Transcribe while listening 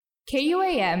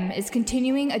KUAM is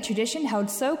continuing a tradition held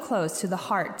so close to the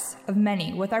hearts of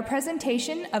many with our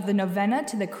presentation of the Novena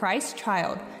to the Christ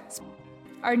Child.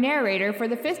 Our narrator for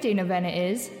the 5th day novena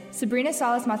is Sabrina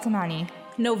Salas Matanani.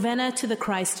 Novena to the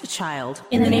Christ Child.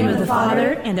 In the name of the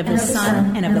Father, and of the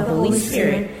Son, and of the Holy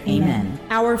Spirit. Amen.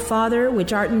 Our Father,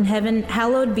 which art in heaven,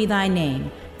 hallowed be thy name.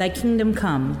 Thy kingdom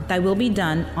come, thy will be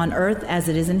done, on earth as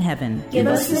it is in heaven. Give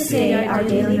us this day our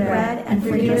daily bread, and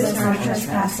forgive us our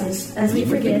trespasses, as we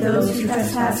forgive those who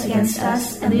trespass against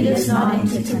us. And lead us not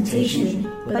into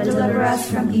temptation, but deliver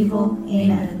us from evil.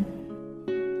 Amen.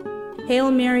 Hail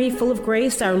Mary, full of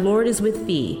grace, our Lord is with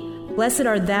thee. Blessed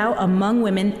art thou among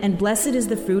women, and blessed is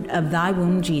the fruit of thy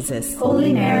womb, Jesus.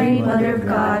 Holy Mary, Mother of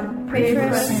God, pray for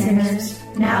us sinners,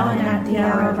 now and at the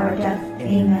hour of our death.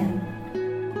 Amen.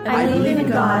 I believe in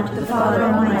God, the Father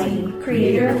Almighty,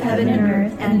 creator of heaven and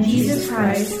earth, and in Jesus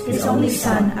Christ, his only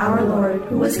Son, our Lord,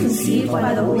 who was conceived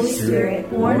by the Holy Spirit,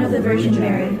 born of the Virgin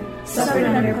Mary, suffered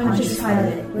under Pontius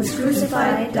Pilate, was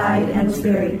crucified, died, and was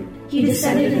buried. He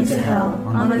descended into hell.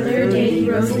 On the third day he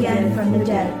rose again from the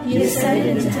dead. He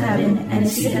ascended into heaven, and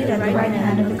is seated at the right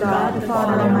hand of God, the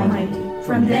Father Almighty.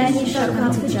 From then he shall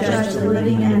come to judge the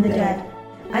living and the dead.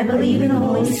 I believe in the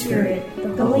Holy Spirit,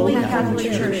 the Holy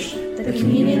Catholic Church, the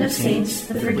communion of saints,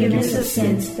 the forgiveness of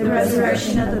sins, the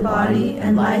resurrection of the body,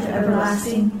 and life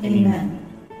everlasting. Amen.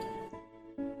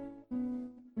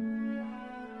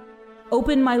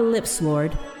 Open my lips,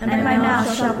 Lord, and my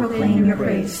mouth shall proclaim your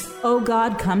praise. O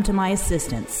God, come to my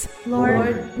assistance.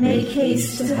 Lord, make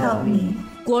haste to help me.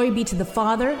 Glory be to the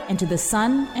Father, and to the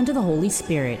Son, and to the Holy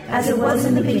Spirit. As it was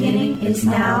in the beginning, is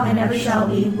now, and ever shall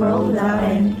be, world without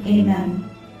end. Amen.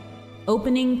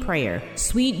 Opening prayer.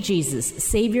 Sweet Jesus,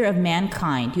 Savior of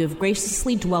mankind, you have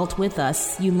graciously dwelt with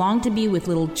us. You long to be with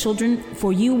little children,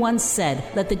 for you once said,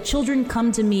 "Let the children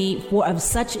come to me, for of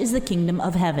such is the kingdom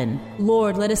of heaven."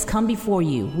 Lord, let us come before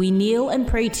you. We kneel and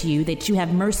pray to you that you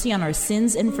have mercy on our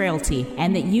sins and frailty,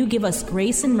 and that you give us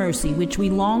grace and mercy which we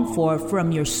long for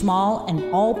from your small and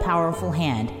all-powerful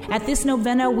hand. At this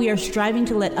novena, we are striving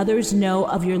to let others know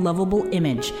of your lovable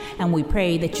image, and we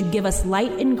pray that you give us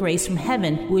light and grace from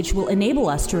heaven, which will enable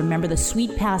us to remember the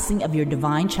sweet passing of your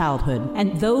divine childhood.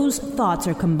 And those thoughts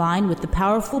are combined with the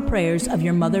powerful prayers of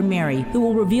your Mother Mary, who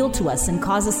will reveal to us and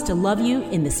cause us to love you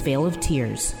in this vale of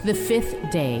tears. The 5th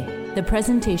day, the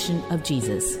presentation of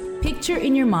Jesus. Picture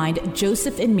in your mind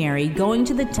Joseph and Mary going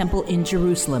to the temple in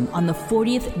Jerusalem on the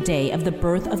 40th day of the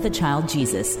birth of the child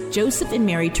Jesus. Joseph and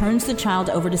Mary turns the child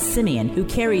over to Simeon, who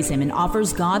carries him and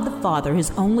offers God the Father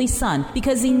his only son,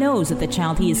 because he knows that the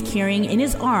child he is carrying in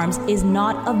his arms is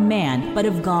not of man, but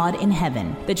of God in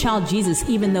heaven. The child Jesus,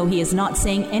 even though he is not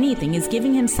saying anything, is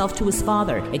giving himself to his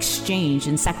Father, exchanged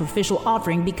in sacrificial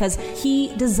offering, because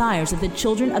he desires that the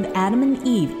children of Adam and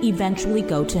Eve eventually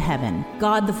go to heaven.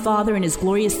 God the Father, in his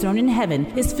glorious throne in heaven,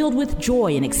 is filled with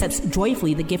joy and accepts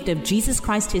joyfully the gift of Jesus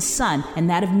Christ his Son and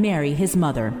that of Mary his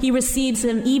mother. He receives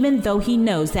him even though he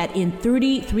knows that in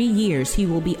 33 years he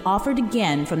will be offered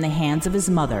again from the hands of his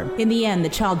mother. In the end, the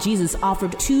child Jesus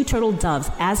offered 2 turtle doves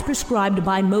as prescribed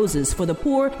by Moses for the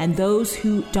poor and those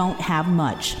who don't have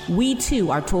much. We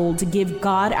too are told to give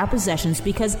God our possessions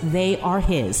because they are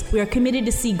his. We are committed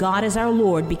to see God as our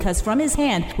Lord because from his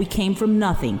hand we came from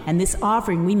nothing, and this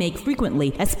offering we make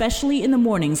frequently, especially in the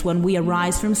mornings when we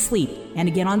arise from sleep, and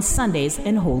again on Sundays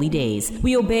and holy days.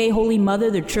 We obey Holy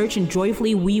Mother, the Church, and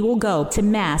joyfully we will go to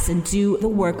Mass and do the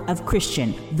work of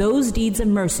Christian, those deeds of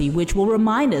mercy which will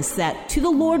remind us that to the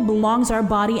Lord belongs our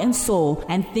body and soul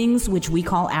and things which we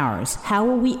call ours. How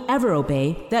will we ever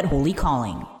obey that holy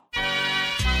calling?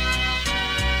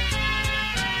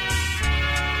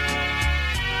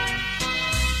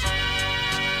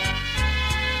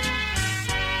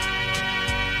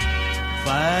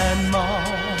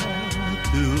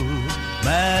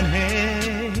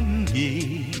 만행이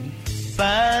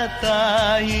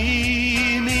바다임이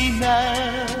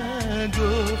나고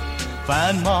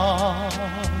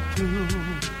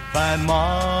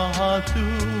반마투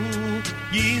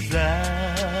이사빌렌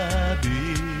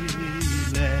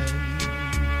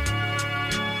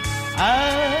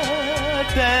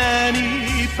아다니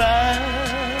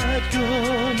바돈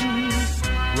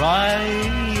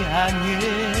라이앙예시야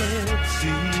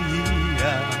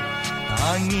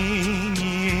당인이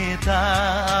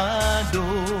다도라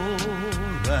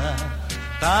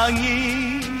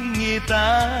당인이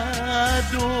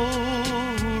다도라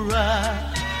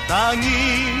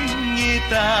당인이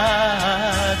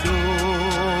다도라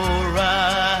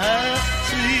시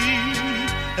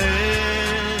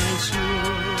예수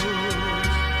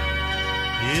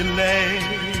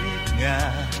일레냐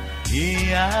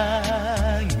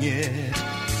이양예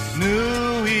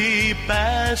누이 바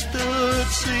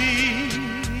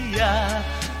justicia,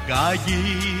 Galli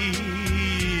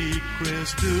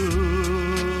Christu,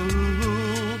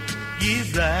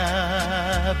 Gizabilen,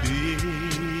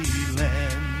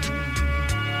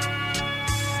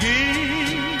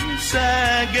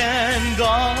 Gisagan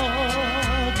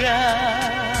Goga,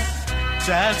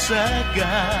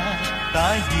 Satsaga,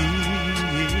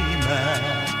 Tahima,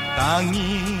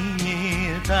 Tangi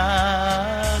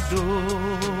Tadora,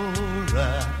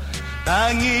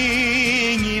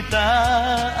 Tangi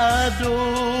Tadora,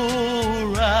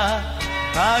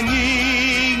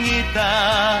 Tangi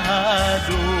Tadora,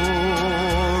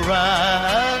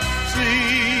 Si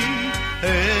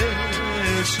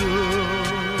Jesus.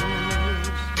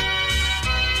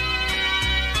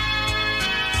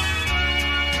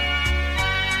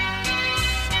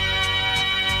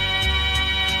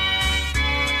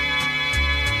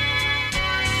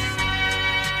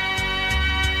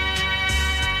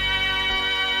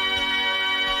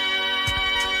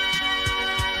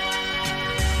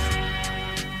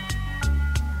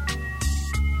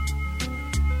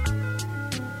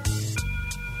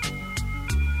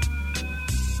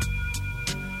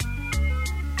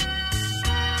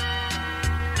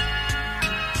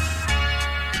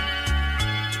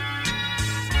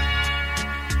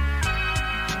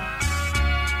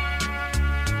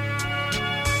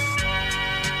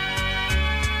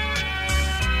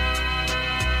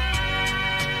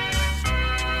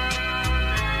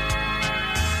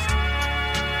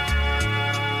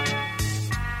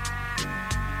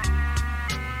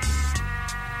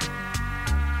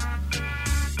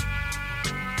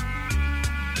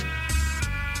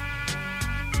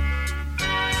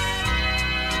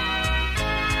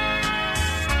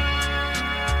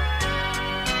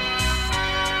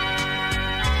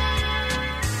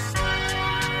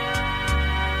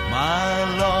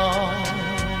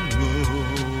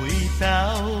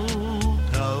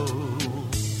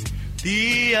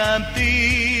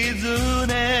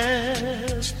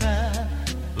 Antizunesta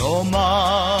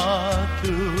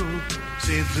Lomatu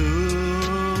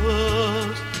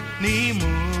Jesus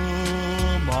Nimu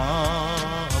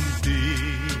Mamti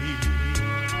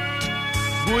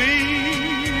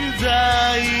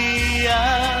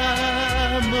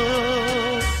Buizaiamu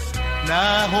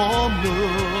Nahomlu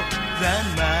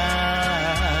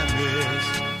Zanmanis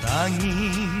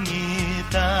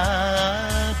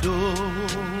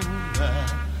Tangitadora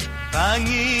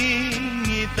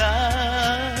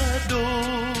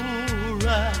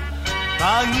Tangitadora,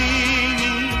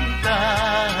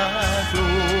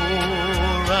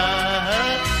 Tangitadora,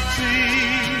 Si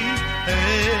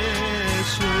Jesus.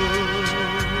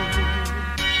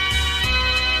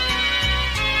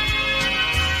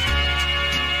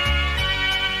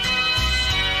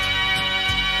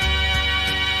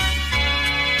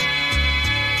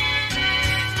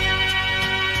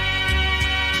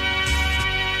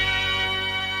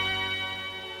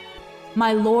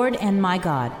 My Lord and my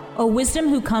God, O wisdom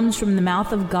who comes from the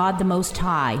mouth of God the Most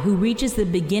High, who reaches the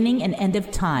beginning and end of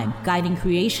time, guiding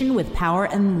creation with power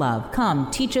and love,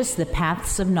 come, teach us the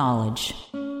paths of knowledge.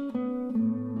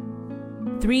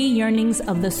 3 yearnings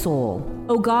of the soul.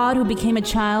 O God, who became a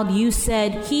child, you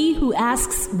said, he who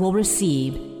asks will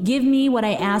receive. Give me what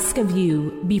I ask of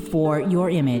you before your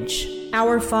image.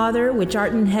 Our Father, which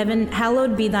art in heaven,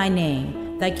 hallowed be thy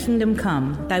name. Thy kingdom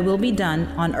come, thy will be done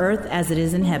on earth as it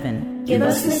is in heaven. Give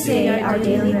us this day our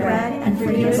daily bread, and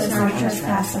forgive us our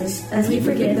trespasses, as we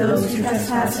forgive those who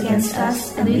trespass against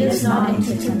us, and lead us not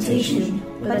into temptation,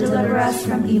 but deliver us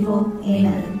from evil.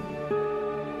 Amen.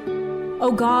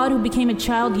 O God, who became a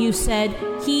child, you said,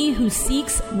 he who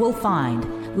seeks will find.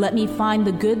 Let me find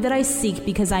the good that I seek,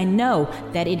 because I know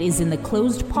that it is in the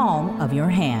closed palm of your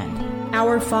hand.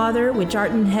 Our Father, which art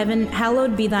in heaven,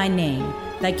 hallowed be thy name.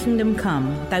 Thy kingdom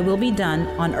come, thy will be done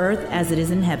on earth as it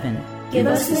is in heaven. Give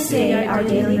us this day our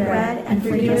daily bread, and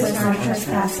forgive us our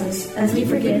trespasses, as we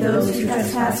forgive those who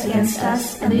trespass against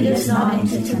us, and lead us not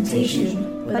into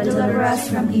temptation, but deliver us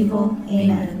from evil.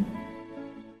 Amen.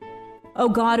 O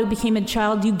God, who became a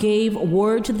child, you gave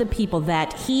word to the people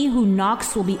that he who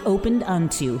knocks will be opened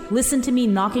unto. Listen to me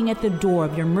knocking at the door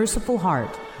of your merciful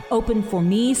heart. Open for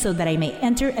me so that I may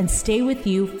enter and stay with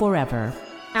you forever.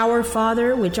 Our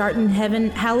Father, which art in heaven,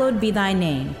 hallowed be thy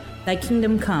name. Thy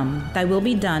kingdom come, thy will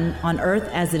be done on earth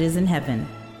as it is in heaven.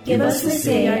 Give us this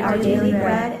day our daily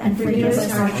bread, and forgive us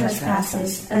our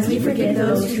trespasses, as we forgive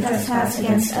those who trespass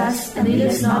against us, and lead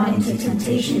us not into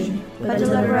temptation, but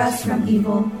deliver us from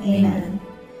evil. Amen.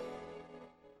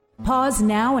 Pause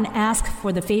now and ask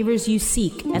for the favors you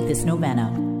seek at this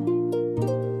novena.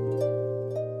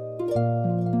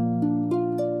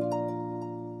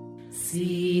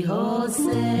 Si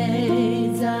Jose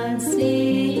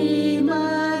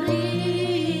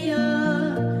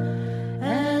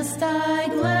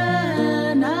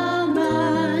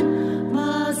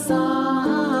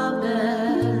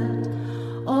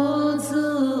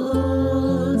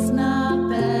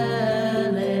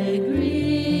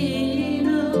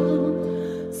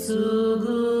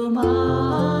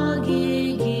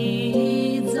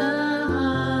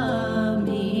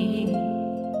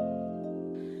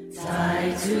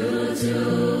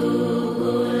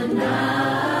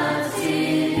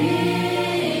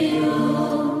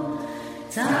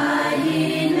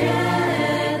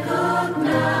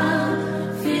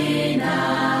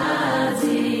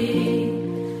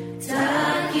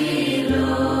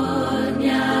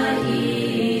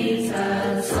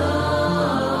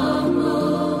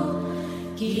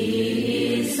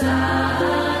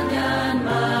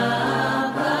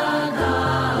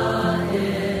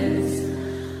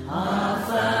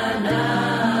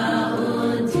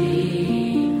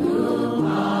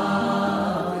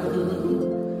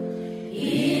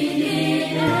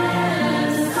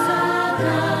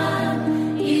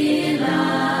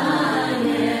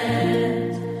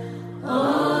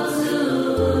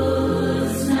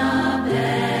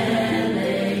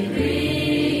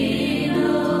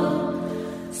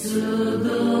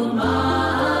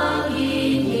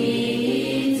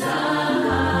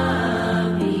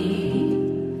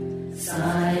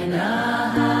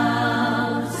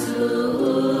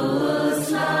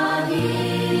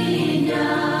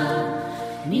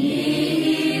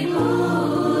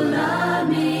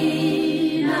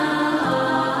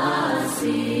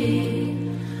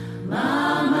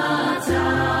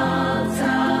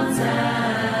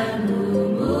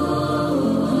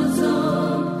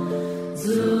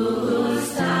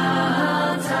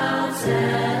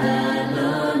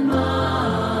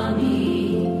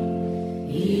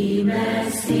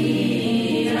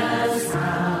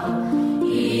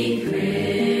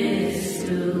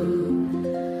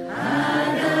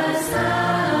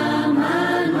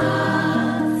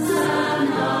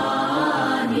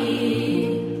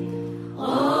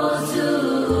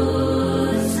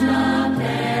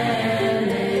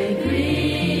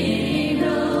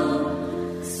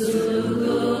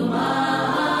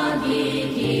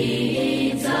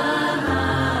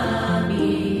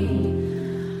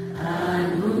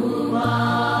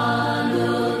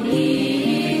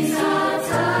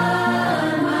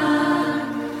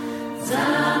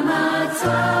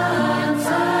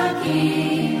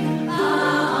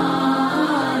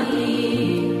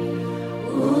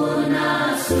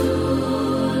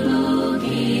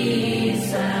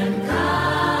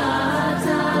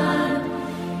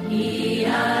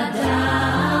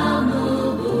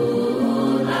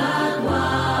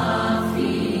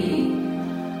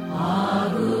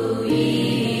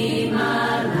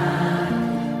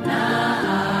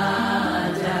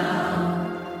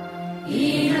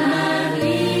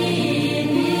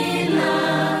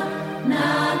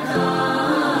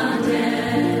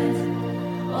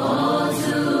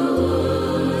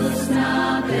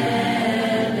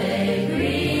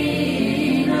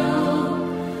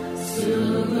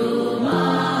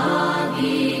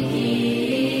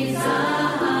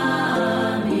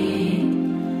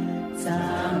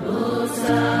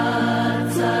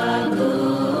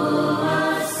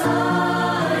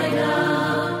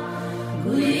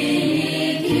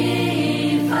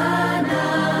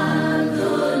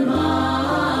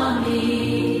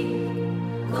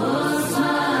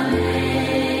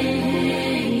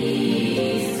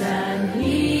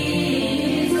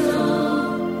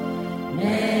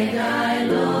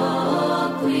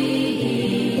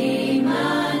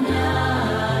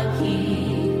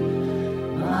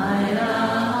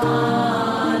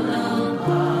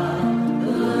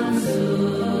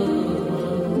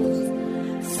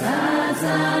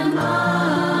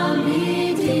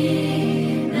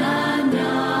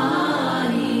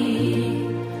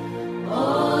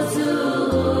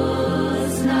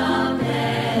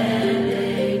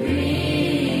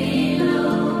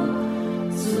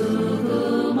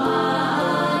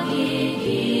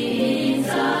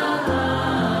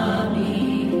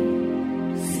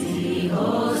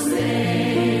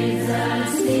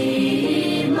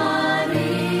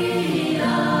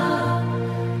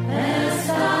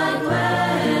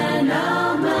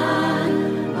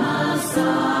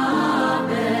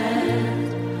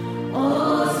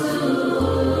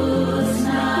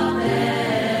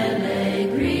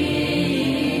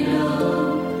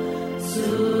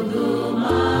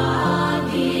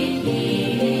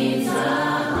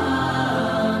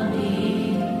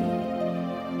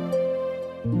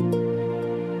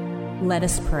Let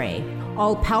us pray.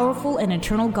 All-powerful and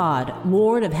eternal God,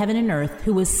 Lord of heaven and earth,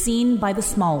 who was seen by the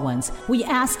small ones, we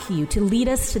ask you to lead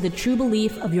us to the true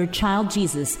belief of your child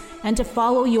Jesus and to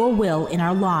follow your will in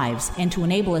our lives and to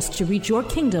enable us to reach your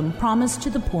kingdom promised to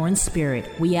the poor in spirit.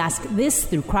 We ask this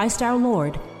through Christ our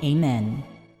Lord. Amen.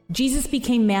 Jesus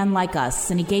became man like us,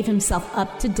 and he gave himself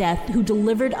up to death, who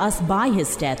delivered us by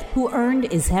his death, who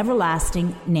earned his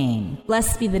everlasting name.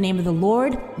 Blessed be the name of the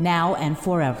Lord, now and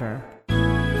forever.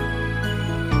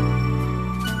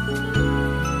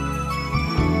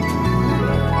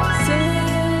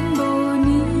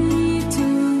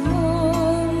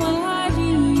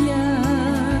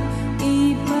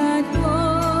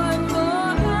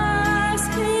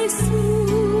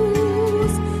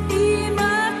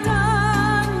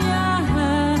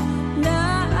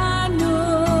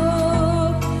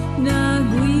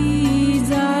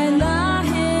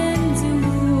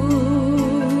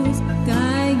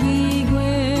 Gigi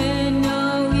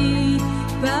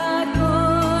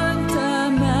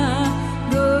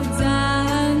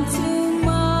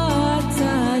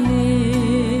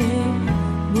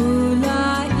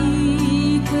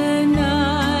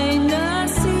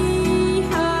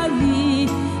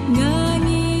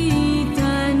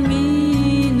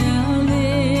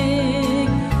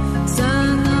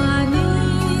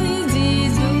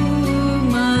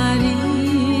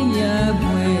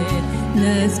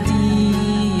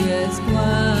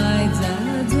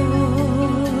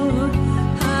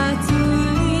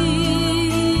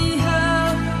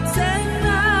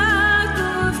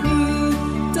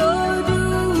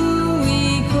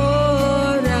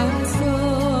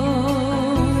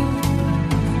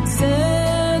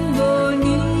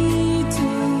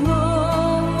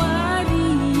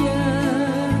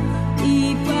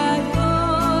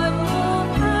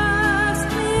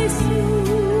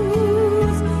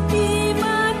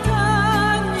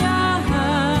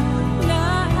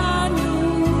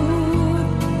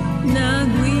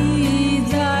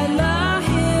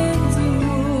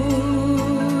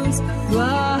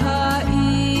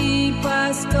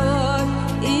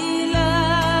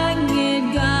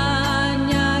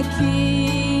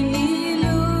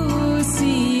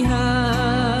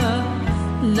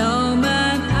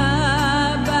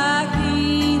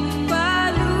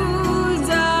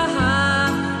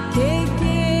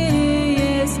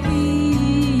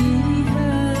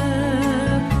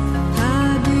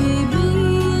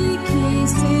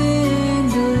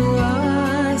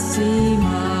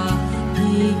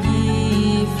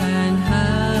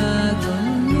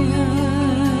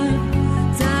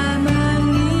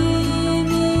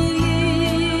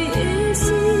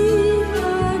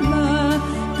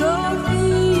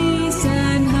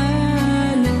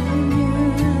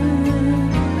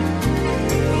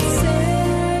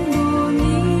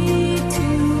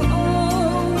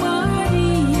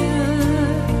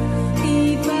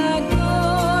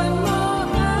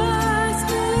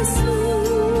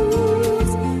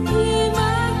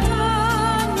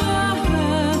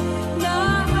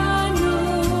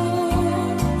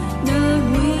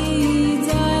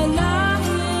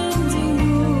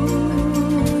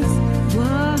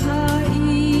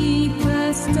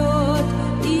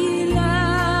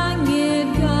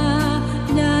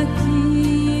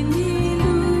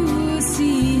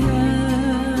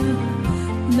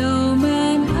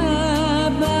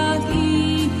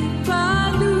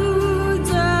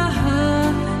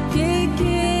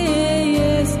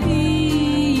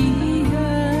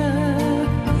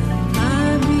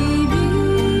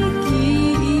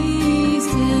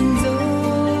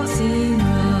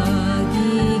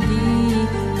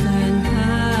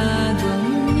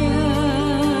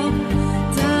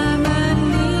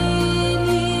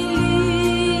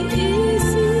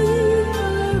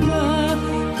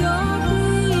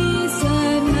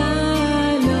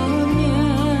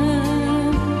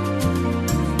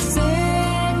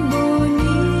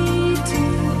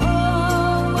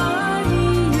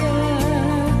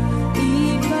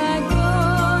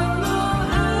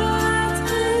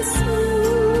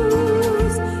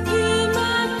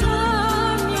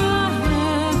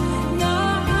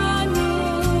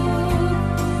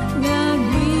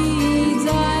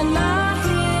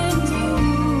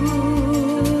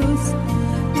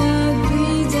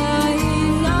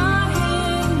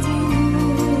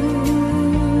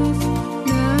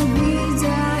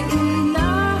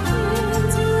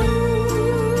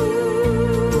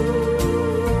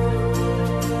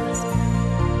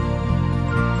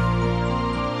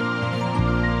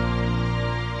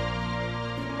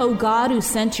God, who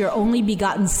sent your only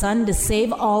begotten Son to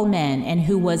save all men and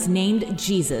who was named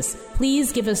Jesus,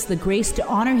 please give us the grace to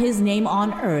honor his name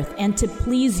on earth and to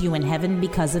please you in heaven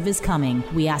because of his coming.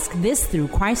 We ask this through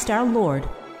Christ our Lord.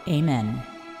 Amen.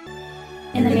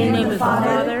 In the name of the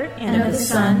Father, and of the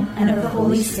Son, and of the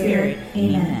Holy Spirit.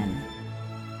 Amen.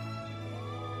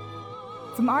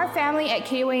 From our family at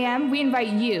KUAM, we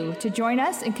invite you to join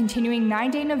us in continuing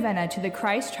 9-day novena to the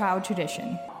Christ Child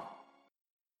tradition.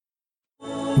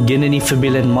 Ginani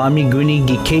Fambilan Mami Guni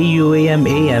gi KUAM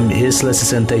AM Isla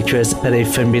 63 para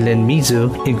Fambilan Mizu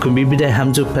in kumibida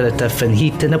hamzo para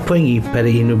tafanhita na poingi para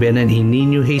Nobenan I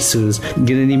Niño Jesus.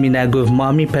 Ginani Minagov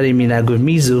Mami para Minagov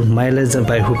Mizu Maila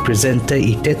Zampai who presenta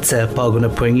itetsa pagona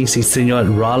poingi si Senor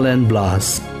Roland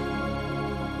Blas.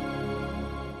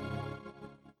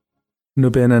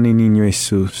 Nobenan I Niño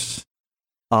Jesus.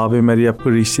 Ave Maria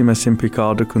Purissima sin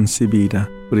pecado concebida,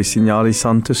 por el Signore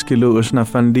Santos que luos na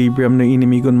fan libriam no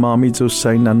inimigon mami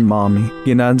Josai nan mami,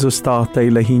 ginanzo stata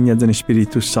ila hinya den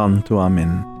Espiritu Santo.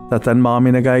 Amen. Tatan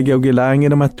mami nagaygaw gilangin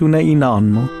na matuna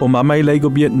inanmo, o mamay lay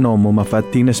gobyet nomo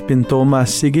mafatina spintoma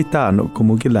sigitano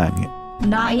kumugilangin.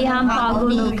 Naihang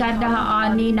paguno kada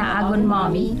ani na agon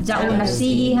mami, jao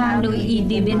nasiihang no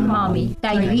idibin mami,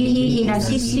 taywihi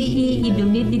inasisi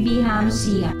idumidibiham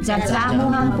siya,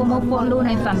 jatsamuhang pumupolo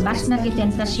na ipambas na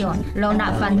kitentasyon, lo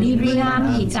na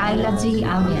panlibriham itailadzi.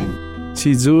 Amen.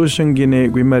 Si Jesus ang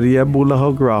ginegwi Maria bula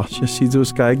ho gracia, si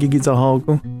Jesus kaya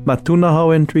gigizahago, matuna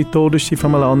ho entry todo si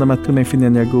famalaw na matuna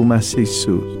finanyaguma si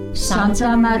Jesus.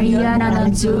 Santa Maria na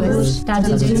ng Diyos,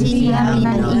 tajujusihan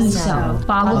ng isaw,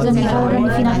 pagudan ni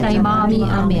oran pinatay mami.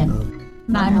 Amen.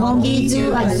 Manhongi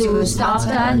Diyo at Diyos,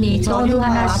 tata ni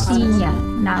toduhan asinya,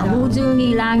 na hudu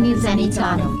ni langit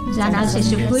zanitano, zana sa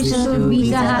Jesucristo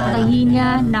bizahat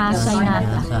tahinya na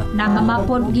saynata, na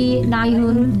mamapodgi na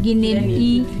yun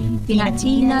ginili,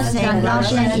 pinatina sa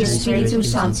grasya ni Espiritu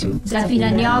Santo, sa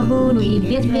pinanyago no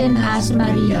ibitbin as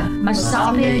Maria,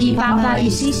 masabi di papa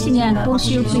isisinyan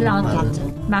Poncio Pilato,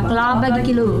 maklabag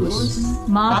kilus,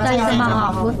 matay sa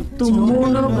mahapot,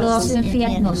 tumunog los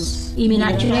infiernos,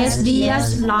 iminatures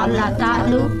dias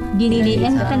lalatalo,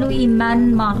 giniliin talo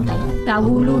iman matay,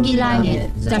 kahulog ilangit,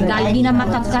 tagay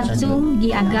ginamatatatong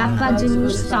giagapa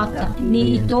Diyos tata,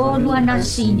 ni ito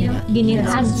luanarsinya,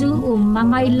 ginirhadyo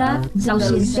mamayla, zaw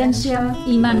sintensya,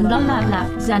 iman lalala,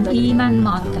 zan iman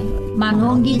matay.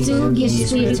 Manhongi Diyo gi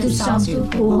Espiritu Santo,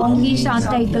 uhongi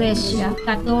Santa Iglesia,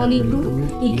 Katoliko,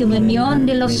 ikomunyon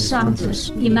de los santos,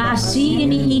 imaasi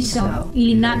ni isaw,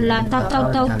 ilinatla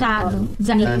tataw-taw-talo,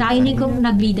 zanitay ni kong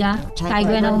nabida, kay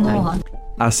gwenang mohon.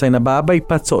 Asay nababay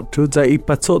patsotu, za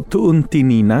ipatsotu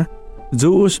untinina,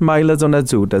 Zeus maila zona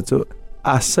zudazo,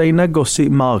 asay na gosi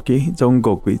magi zon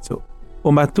gogwizo,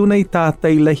 umatunay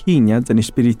tatay lahinya zan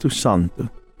Espiritu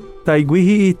Santo.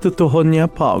 Taigwihi itutuhonya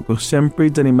pago, siyempre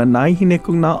dyan manay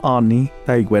hinekong na ani,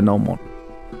 taigwenomon.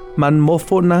 Man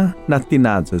mofo na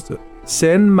natinazazo.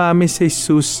 Sen mami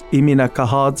Jesus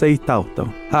iminakahadza itauto.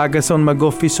 Hagason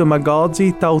magofiso magadzi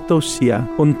itauto siya.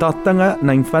 Untatanga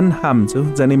na infan hamzo,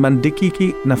 zani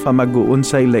mandikiki na famaguun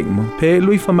sa ilegmo.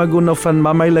 Peluy famaguun no fan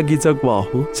mamay lagi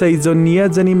zagwahu, sa izon niya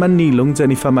zani manilong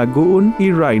zani famaguun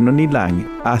iraino ni langit.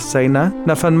 Asay na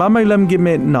fan mamay lam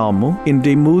gimet namo,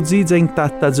 indi muzi zang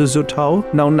tata zuzutaw,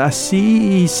 na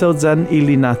unasi iso zan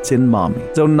ilinatsin mami.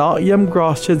 Zon na yam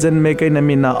grasya zan megay na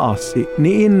minaasi,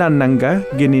 ni inananga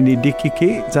ginini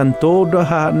kiki zan todo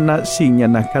ha na sinya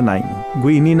na kanay mo.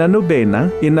 Guini na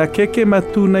Novena, inakeke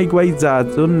matunay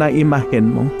gwayzazo na imahen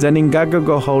mo, zan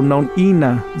ingagagahaw naun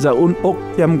ina za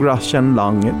unokyam grasyan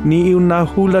langit, ni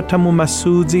unahula tamu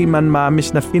masuzi man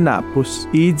mamis na finapus,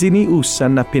 izini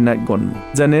usan na pinaggon mo.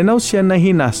 Zanenaw siya na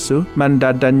hinaso,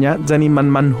 mandadanya zani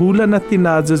man manhula na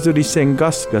tinazo zuri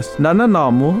senggasgas,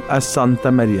 nananamo as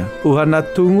Santa Maria. Uhana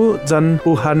tungo zan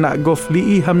uhana gofli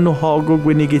iham no hago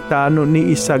gwinigitano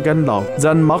ni isagan law.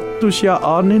 Zan maktu siya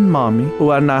anin mami,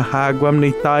 uana hagwam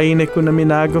ni taine kuna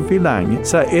minago filangi,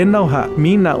 sa enaw ha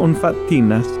mina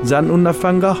unfatinas, zan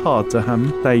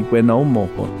unafangahazaham, taigwenaw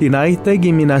moho. Tinaitay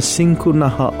giminasingku na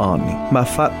haani,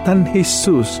 mafatan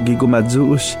Jesus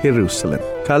gigumadzuus Jerusalem.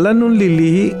 Kala nun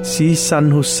lilihi si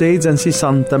San Jose zan si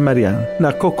Santa Maria,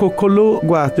 na kokokolo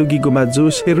guatu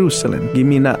gigumadzuus Jerusalem,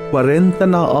 gimina 40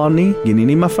 na ani,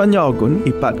 ginini mafanyagon,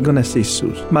 ipatgo na si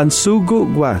Jesus. Mansugo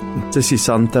guatu, sa si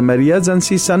Santa Maria zan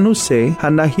si San Jose,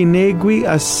 hanahinegwi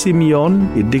as Simeon,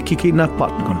 idikiki na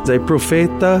patgon. Zay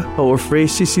profeta,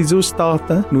 orfresi si Jesus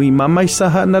tata, nui mamay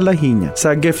saha na lahinya.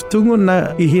 Sa geftungo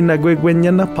na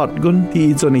ihinagwegwenya na patgon,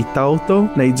 ti izon itauto,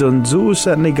 na izon Zeus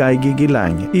at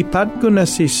nagaygigilangi. Ipatgo na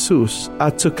Jesus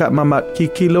at suka mamat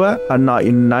kikilwa ana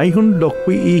inaihun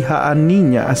lokwi iha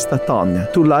aninya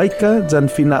astatanya. Tulaika jan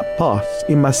fina pas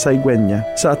imasaygwenya.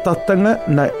 Sa tatanga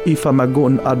na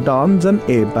ifamagun Adan jan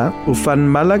Eva ufan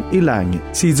malag ilangi.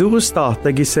 Si Jesus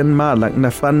tatagisen malag na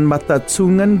fan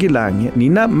matatsungan gilangi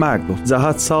nina mago.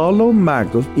 Zahat salo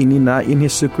mago inina in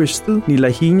Jesu Kristu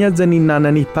nilahinya jan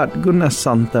inana ni patgun na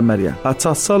Santa Maria. At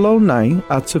sa salo nai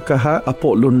at sukaha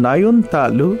apolo nayon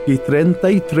talo gi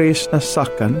 33 na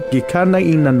sakan gikana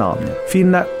inananya.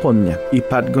 Fina ponya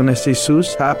ipatgun na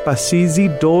Jesus ha pasizi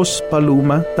dos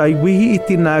paluma taywihi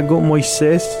itinago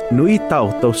Moises no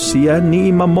itautaw siya ni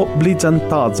imamobli jan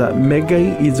taza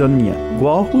megay izonya.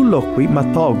 Gwahu lokwi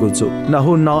matagozo na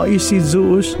hunai si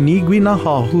Jesus ni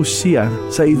gwinahahu siya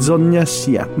sa izonya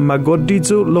siya.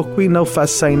 Magodizo lokwi na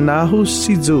fasainahu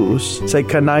si Jesus sa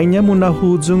kananya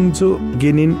munahuzungzo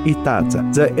ginin itaza.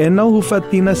 Za enaw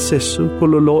hufatina sesu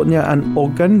kulolo niya an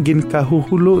ogan gin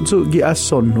kahuhulozo gi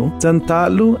asonno jan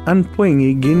talo an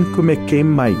puengi gin kumeke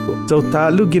maigo. Zau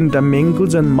talo gin damengo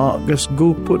jan magas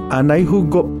guput anay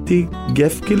hugopti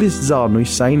gefkilis zanoi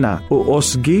saina o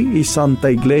osgi i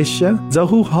Santa Iglesia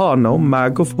zahu hano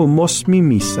magof humosmi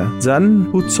misa zan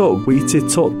hutsogwi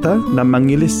itsitsota na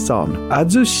mangilis zana.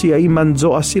 Azu siya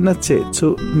imanzo asina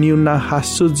tsetsu niu na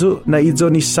hasuzo na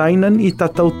izoni sainan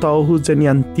itatautauhu zan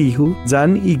yantihu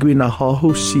zan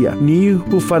igwinahahu siya ni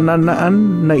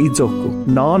hufananaan na izoku.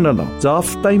 Nanalo,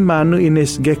 zaftay manu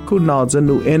ines geku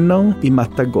nazanu eno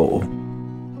imatagoo.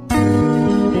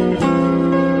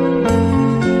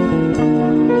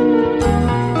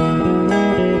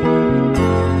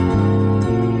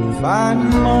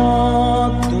 Fatah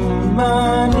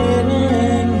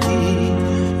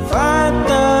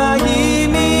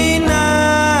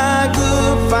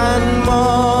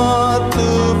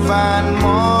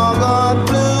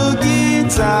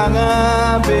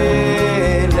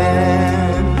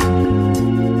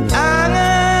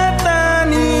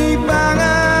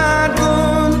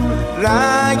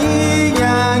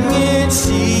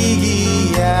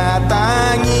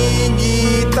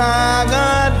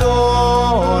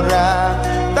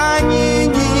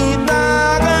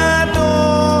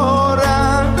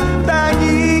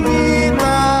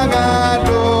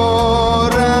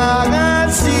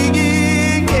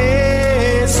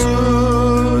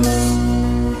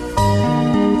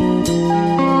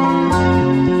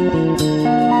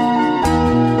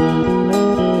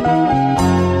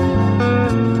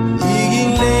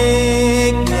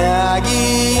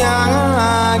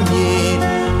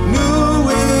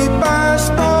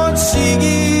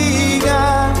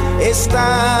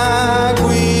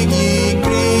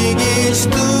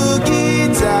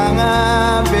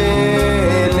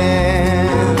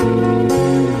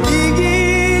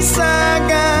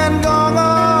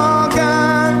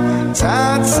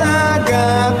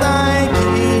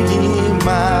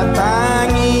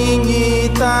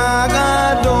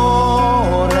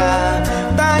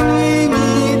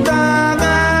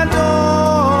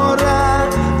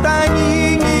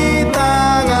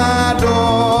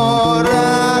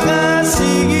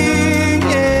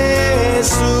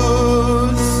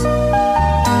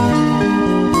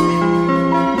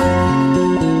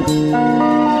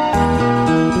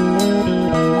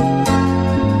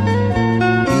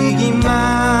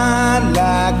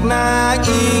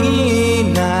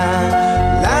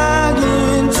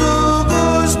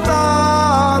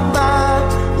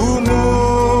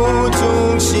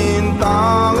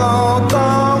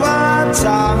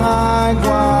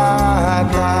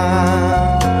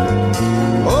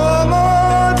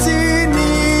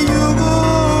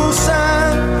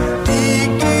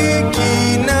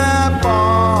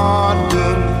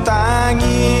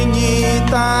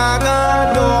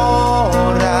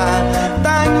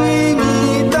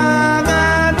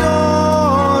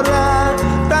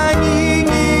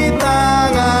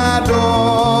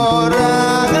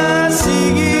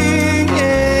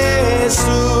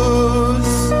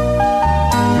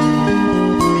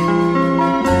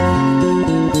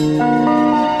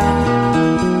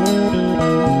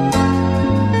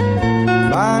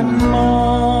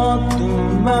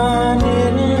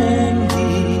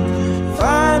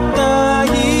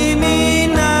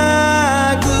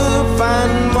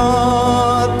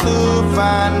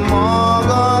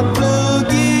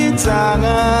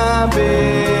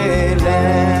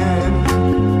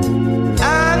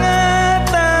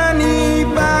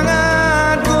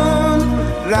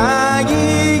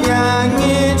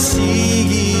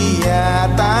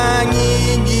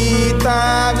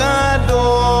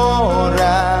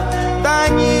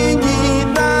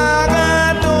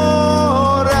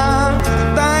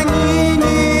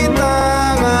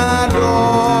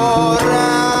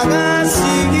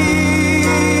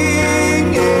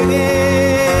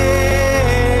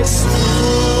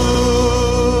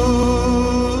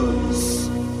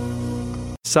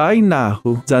sai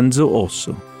nahu zanzu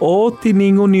oso. O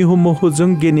tiningu ni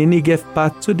humuhuzung ginini gef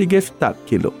patsu di gef 4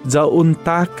 kilo. Zau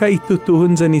untaka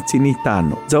itutuhun zani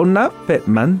tinitano. Zau na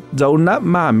petman, zau na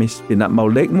mamis pina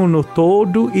maulek mo no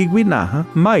todo igwinaha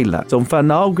maila. Zau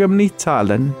fanawgram ni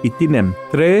talan itinem.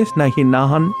 3 na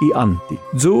hinahan i anti.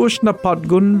 Zuus na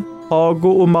patgun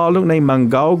Ogo umalong na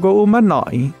manggaw-go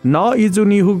umanai, na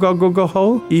izuni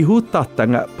hugagogoho, ihu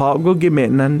tatanga pago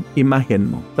gimenan imahin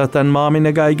mo. Tatan mami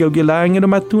nagaygaw gilangin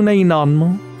matunay inan mo,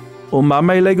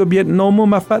 umamay lego biet nomo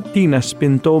mafatinas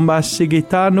pinto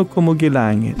masigitano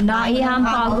kumugilangin. Na ihang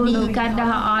paguno kada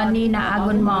ani na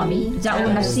agon mami, jao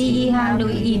na si ihang no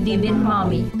idibin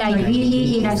mami, tayo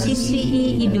ihi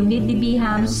inasisi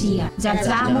idumidibiham siya.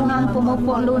 Jajamo hang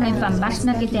pumupolo na pambas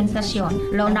na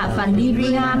kitentasyon, lo na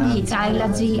panlibriham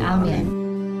hitaylaji amen.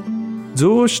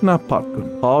 Zeus na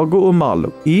patkun, pago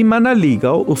umalog,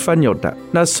 imanaligaw ufanyota.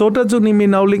 Na soda juni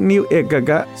minaulik niu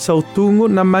egaga, sau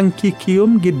tungo na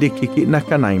mangkikium gidikiki na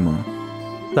kanay mo.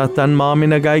 Tatan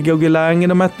mami nagaygaw gilangin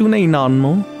na matunay inan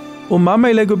mo,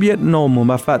 umamay lego biet nomo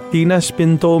mafatinas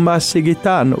pinto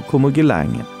masigitano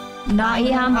kumugilangin. Na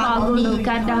ihang paguno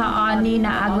kada ani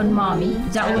na agon mami,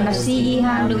 jao na si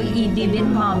ihang no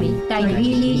idibin mami, tayo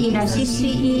ihi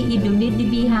inasisi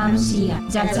idumidibiham siya.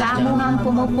 Jajamo hang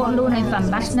pumupolo na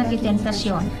pambas na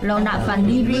kitentasyon, lo na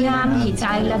panlibriham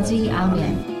hitaylaji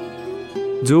amen.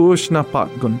 Zeus na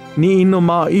patgun, ni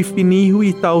inuma ifinihu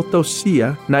itaw-taw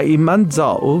siya na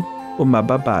imanzao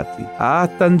umababati.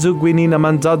 Atan zo gwini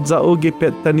naman zadzao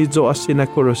gipeta ni zo asina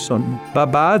koroson.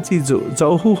 Babati zo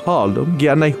zao huhalom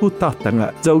gianay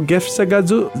hutatanga zao gefsaga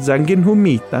zo zangin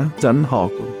humita zan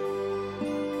hago.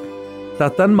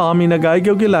 Tatan mami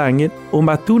nagaygaw gilangit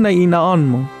umatunay inaan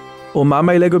mo.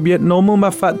 Umamay lego biet nomo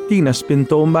mafatinas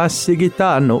pinto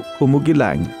masigitano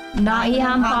kumugilangit. Na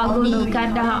ihang paguno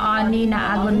kada ani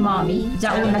na agon mami,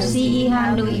 jao na si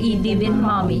ihang no idibin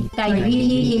mami, tayo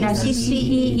ihi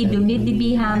inasisi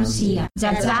idumidibiham siya.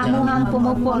 Jajamo hang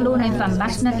pumupolo na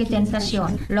pambas na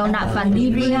kitentasyon, lo na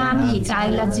panlibriham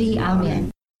hitaylaji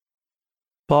amen.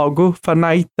 Pago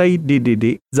fanaytay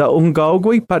dididi, za unggaw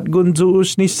patgun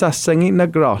Zeus ni sasangi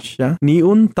na grasya, ni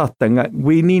untatanga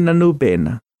gwini na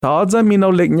Novena. Taza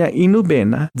minaulik niya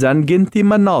inubena, zan ginti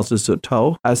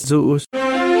manasusutaw as Zeus.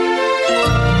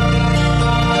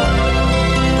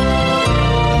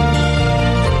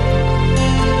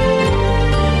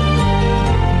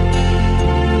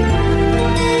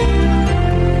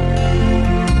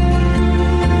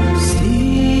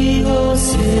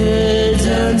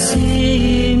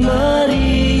 Si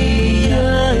Maria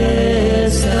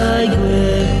es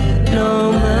aigüe,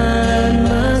 no man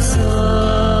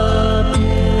masape.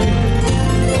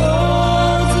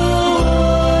 All the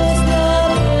words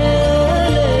that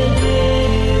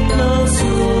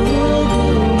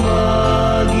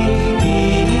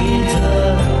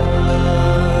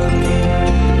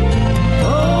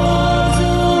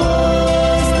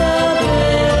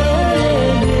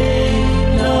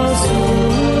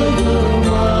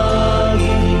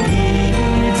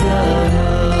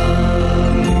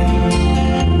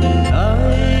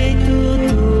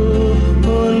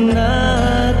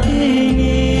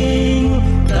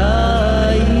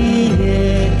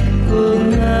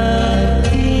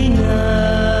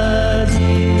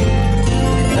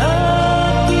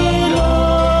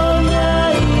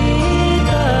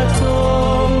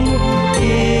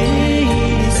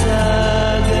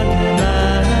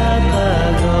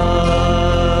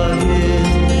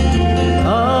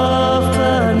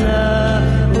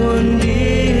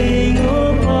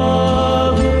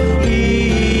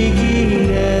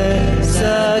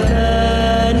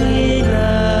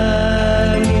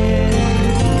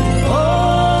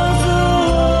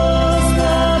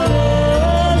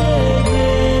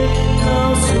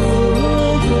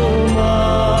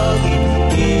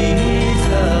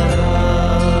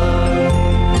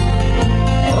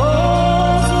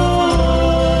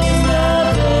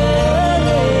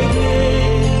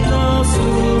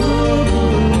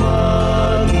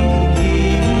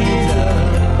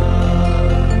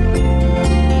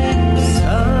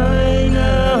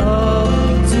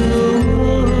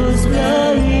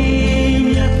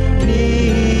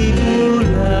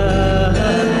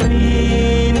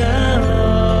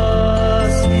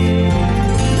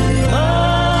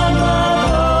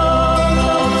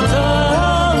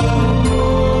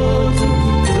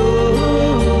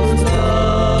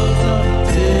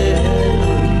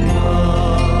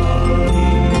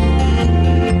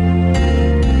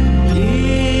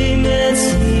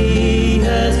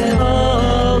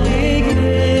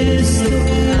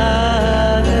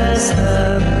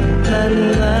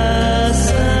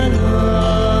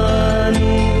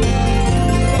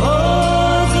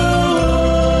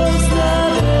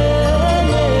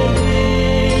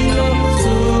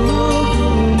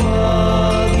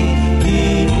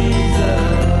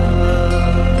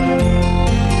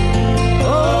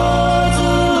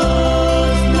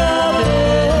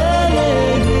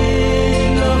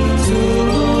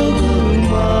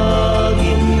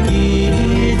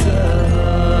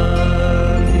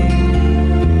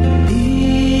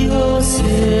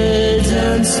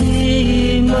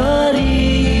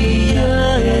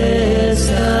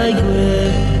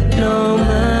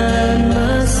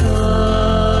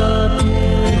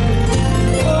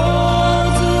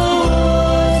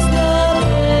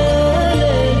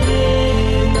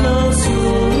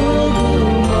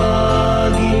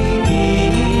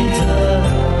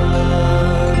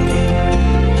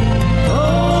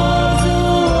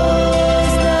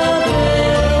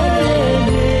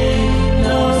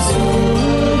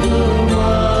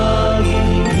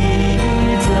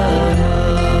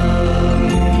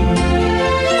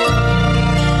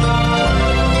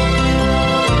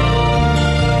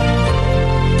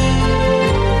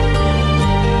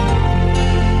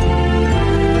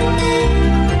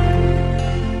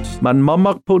man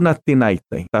mamak po na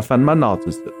tinaitay, tafan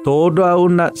manatos. Todo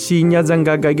una sinya zang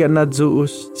gagagan na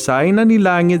Zeus, say na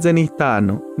nilangit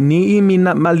zanitano, ni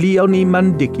imina maliaw ni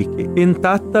mandikike.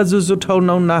 Intata zuzutaw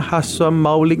na haswa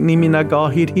maulik ni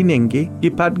minagahit hinenge,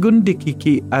 ipatgun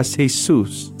dikiki as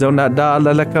Jesus. Zaw na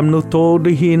daalalakam no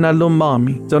todo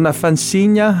hinalumami, zaw na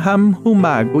fansinya ham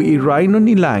humago iraino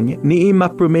nilangi, ni ima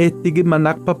prometigi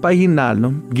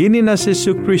manakpapahinalom, gini na si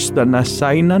Kristo na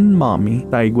sainan mami,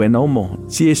 taigwenaw mo.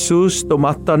 Si Jesus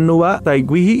tumatanua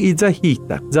taigwihi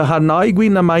izahita, zahanaigwi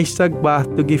na may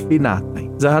sagbahto gifinatay.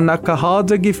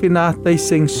 Zahanakahada gifinatay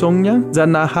sing songnya,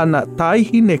 zanahana tay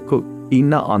hinekuk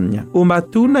inaan niya.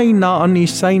 Umatunay na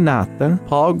anisay natin,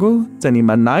 pago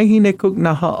zanimanay hinekuk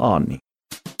na haani.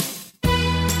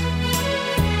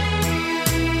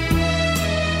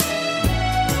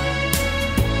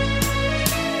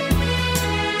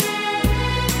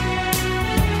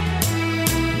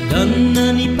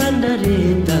 Danani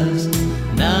pandaretas,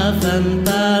 nafan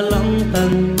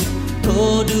palangpan,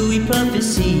 todui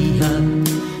profesia,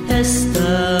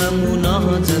 esta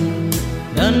munajan.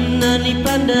 Danani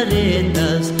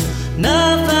pandaretas,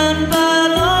 nafan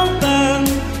palangpan,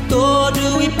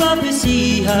 todui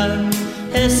profesia,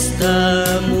 esta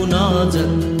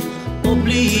munajan.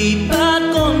 Obli pat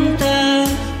konta,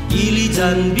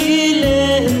 gilijan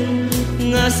bilen,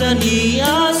 ngasani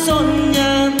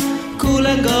asonya.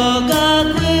 Kulang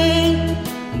gagawin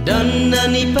dan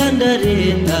nani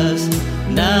pandaretas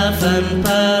nafan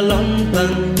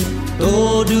palompang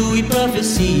todui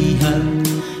profesihan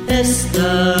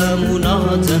esta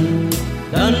munajan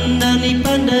dan nani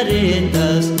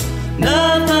pandaretas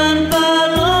nafan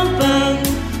palompang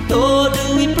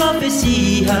todui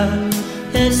profesihan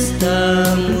esta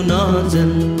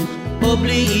munajan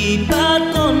obli ipat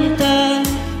konta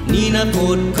nina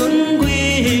pot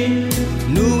kungwi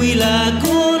nuila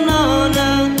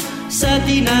kunana sa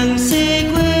tinang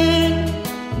segwe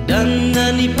dan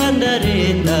nani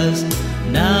pandaretas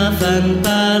nafan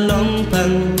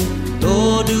palompang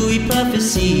todui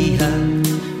profesihan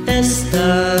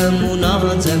esta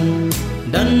munajan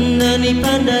dan nani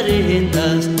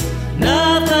pandaretas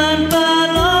nafan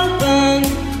palompang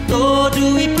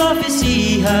todui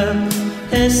profesihan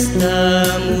esta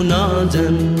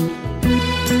munajan.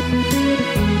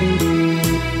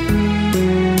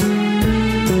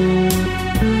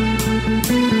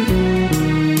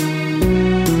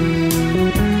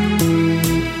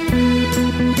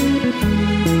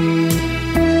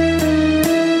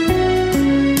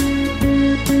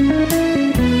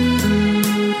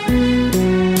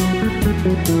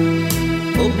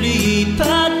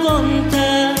 Oblipat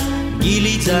konta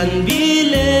gilitan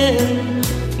bilen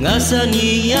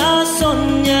ngasani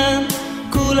asonya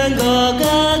kulang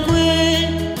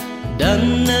gagawin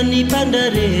dan nani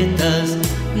pandaretas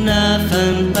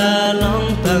nafan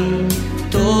palompang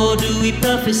todui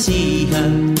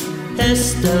profesihan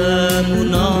esta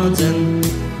munajan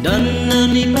dan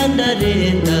nani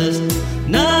pandaretas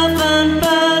nafan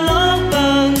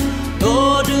palompang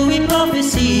todui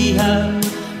profesihan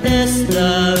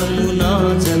esta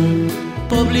munajan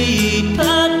pobli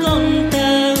pat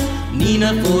konta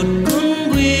nina pot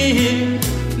kungwi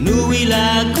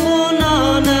nuila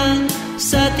kunana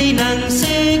sa tinang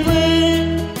segwe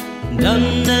dan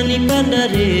nani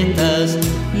pandaretas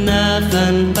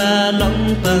nafan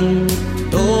palompang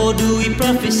todui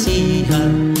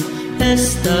profesihan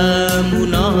esta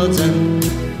munajan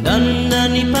dan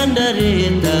nani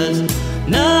pandaretas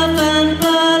nafan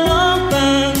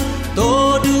palompang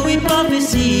todui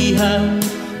profesihan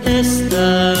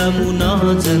esta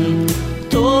munajan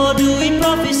todui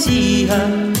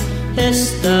profesihan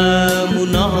esta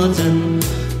munajan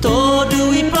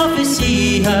todui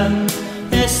profesihan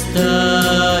esta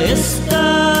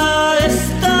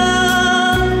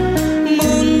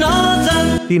munajan.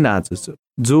 Tinazuzu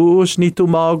Zeus ni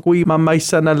tumagui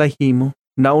mamaysa na lahimo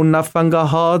na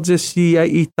unafangahadze siya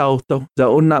itauto za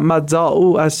una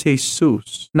madzau as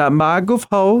Jesus na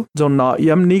magufhaw zo na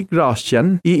yamni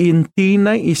grasyan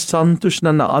iintina isantus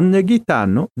na naanya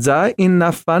gitano za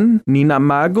inafan ni na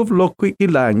maguf lokwi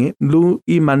ilangi lu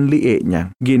imanlie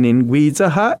niya giningwiza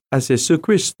ha as Jesu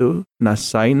Kristo na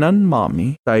sainan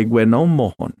mami taigwenaw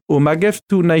mohon umagef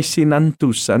tunay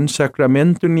sinantusan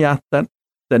sakramento niyatan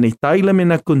dan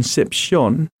itaylamin na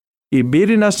konsepsyon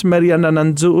ibirinas Mariana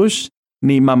ng Zeus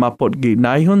ni mamapot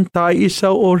ginayhon tayo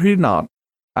isaw orinat,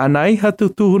 anay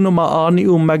hatutuhon maani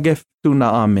umageftu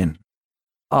na amen.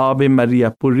 Ave Maria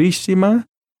Purissima,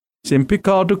 sin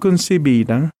pecado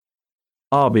concebida,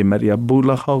 Ave Maria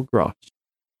Bulahaw Gracia.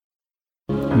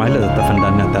 Maila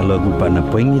tatafandaan nga talagu pa na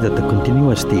poengi data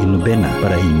continuas ti Novena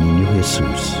para I Niño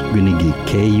Jesus. Gunigi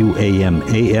KUAM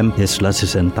AM Isla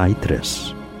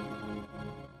 63.